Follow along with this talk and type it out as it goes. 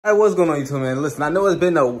Hey, what's going on YouTube, man? Listen, I know it's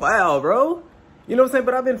been a while, bro. You know what I'm saying?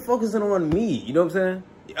 But I've been focusing on me, you know what I'm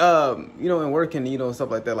saying? And working, stuff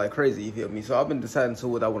like that, like crazy, you feel me? So I've been deciding to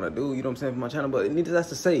what I want to do, you know what I'm saying, for my channel, but needless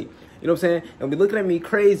to say, you know what I'm saying? And be looking at me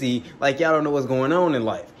crazy like y'all don't know what's going on in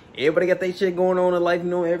life. Everybody got their shit going on in life,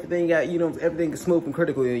 everything got, everything is smooth and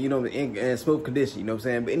critical, in smooth condition, you know what I'm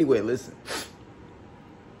saying? But anyway, listen.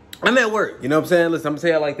 I'm at work, you know what I'm saying? Listen, I'm gonna tell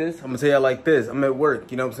y'all like this. I'm at work,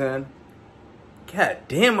 you know what I'm saying? God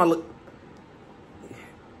damn, I look...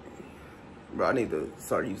 Bro, I need to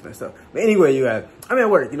start using that stuff. But anyway, you guys, I'm at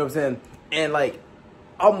work, you know what I'm saying? And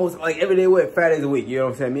almost every day, 5 days a week, you know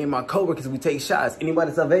what I'm saying? Me and my coworkers, we take shots. Anybody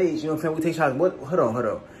that's of age, you know what I'm saying? We take shots. Hold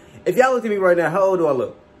on. If y'all look at me right now, how old do I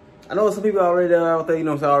look? I know some people already out there, you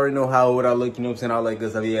know what I'm saying? I already know how old I look, you know what I'm saying? All that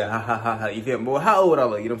good stuff. Yeah, ha, you feel me? But how old I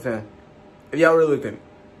look, you know what I'm saying? If y'all really looked at me.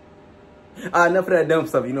 Enough of that dumb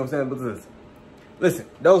stuff, you know what I'm saying? But listen,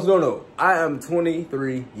 those who don't know, I am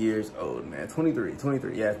 23 years old, man. 23,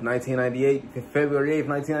 yes, 1998, February 8th,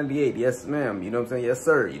 1998. Yes, ma'am, you know what I'm saying? Yes,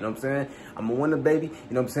 sir, you know what I'm saying? I'm a winner, baby, you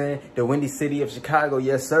know what I'm saying? The Windy City of Chicago,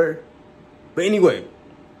 yes, sir. But anyway,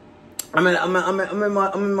 I'm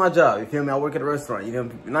in my job, you feel me? I work at a restaurant, you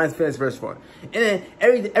know, nice fancy restaurant. And then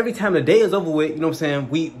every time the day is over with, you know what I'm saying?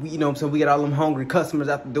 We you know what I'm saying? We get all them hungry customers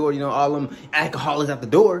out the door, all them alcoholics out the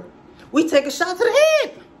door. We take a shot to the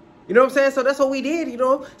head. You know what I'm saying? So that's what we did,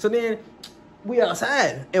 So then we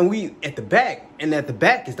outside and we at the back. And at the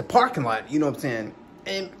back is the parking lot, you know what I'm saying?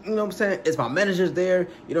 And you know what I'm saying? It's my managers there,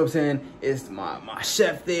 you know what I'm saying? It's my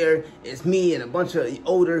chef there. It's me and a bunch of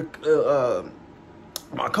older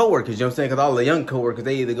my coworkers, you know what I'm saying? Because all the young coworkers,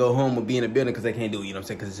 they either go home or be in the building because they can't do it, you know what I'm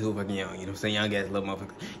saying? Because it's too fucking young, you know what I'm saying? Young ass little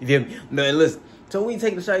motherfuckers. You feel me? No, and listen. So we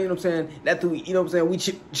take the shot, you know what I'm saying? That we, you know what I'm saying? We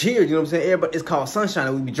cheers, you know what I'm saying? Everybody, it's called sunshine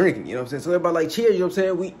and we be drinking, you know what I'm saying? So everybody cheers, you know what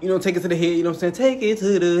I'm saying? We, take it to the head, you know what I'm saying? Take it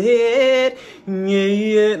to the head,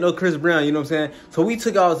 yeah. No, Chris Brown, you know what I'm saying? So we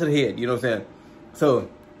took all to the head, you know what I'm saying? So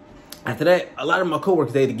after that, a lot of my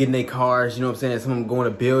coworkers, they had to get in their cars, you know what I'm saying? Some of them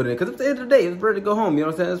going to building, because at the end of the day, it's ready to go home, you know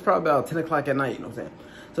what I'm saying? It's probably about 10 o'clock at night, you know what I'm saying?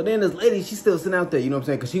 So then this lady, she's still sitting out there, you know what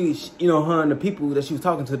I'm saying? Because she, her and the people that she was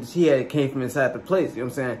talking to, she had came from inside the place, you know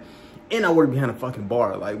what I'm saying? And I work behind a fucking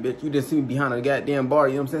bar. Like, bitch, you just see me behind a goddamn bar,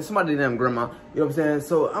 you know what I'm saying? Somebody damn grandma, you know what I'm saying?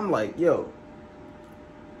 So I'm like, yo.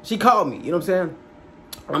 She called me, you know what I'm saying?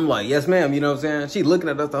 I'm like, yes, ma'am, you know what I'm saying? She looking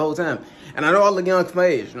at us the whole time. And I know I look young to my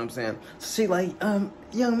age, you know what I'm saying? So she like,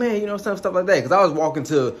 young man, you know, stuff like that. Because I was walking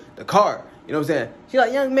to the car, you know what I'm saying? She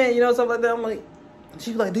like, young man, you know, stuff like that. I'm like,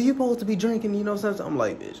 she was like, do you supposed to be drinking, you know what I'm saying? I'm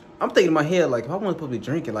like, bitch. I'm thinking in my head, like, if I wasn't supposed to be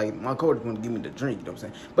drinking, like, my coworker's going to give me the drink, you know what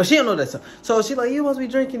I'm saying? But she don't know that stuff. So she like, you supposed to be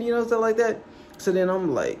drinking, you know, stuff like that. So then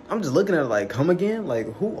I'm like, I'm just looking at her like, come again? Like,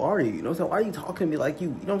 who are you? You know what I'm saying? Why are you talking to me like you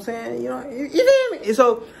know what I'm saying? You feel me?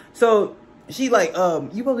 So she like, you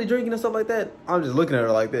supposed to be drinking and stuff like that? I'm just looking at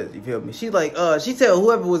her like this, you feel me? She like, she tell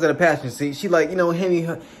whoever was in the passenger seat, she like,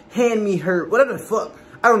 hand me her, whatever the fuck,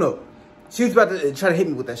 I don't know. She was about to try to hit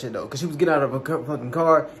me with that shit though, because she was getting out of a fucking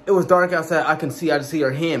car. It was dark outside. I just see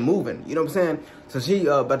her hand moving. You know what I'm saying? So she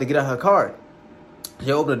about to get out her car. She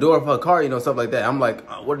opened the door of her car, stuff like that. I'm like,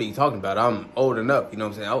 what are you talking about? I'm old enough, you know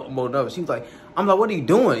what I'm saying? I'm old enough. She was like, I'm like, what are you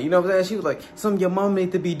doing? You know what I'm saying? She was like, something your mom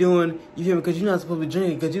need to be doing, you feel me? Because you're not supposed to be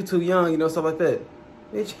drinking, because you're too young, stuff like that.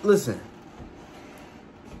 Bitch, listen.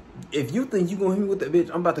 If you think you going to hit me with that, bitch,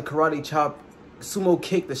 I'm about to karate chop, sumo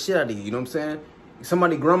kick the shit out of you, you know what I'm saying?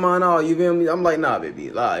 Somebody grandma and all, you feel me? I'm like, nah,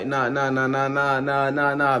 baby. Like, nah,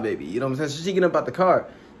 baby. You know what I'm saying? So she get up out the car.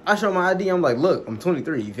 I show my ID. I'm like, look, I'm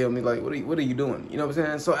 23. You feel me? Like, what are you doing? You know what I'm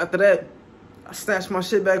saying? So after that, I snatched my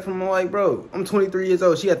shit back from her. Like, bro, I'm 23 years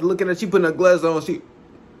old. She had to look at it. She putting her glasses on. She,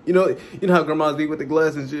 you know how grandmas be with the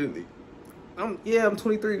glasses and shit. I'm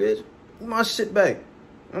 23, bitch. My shit back.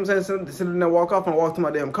 You know what I'm saying? So then I walk off and walk to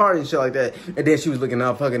my damn car and shit like that. And then she was looking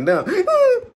all fucking dumb.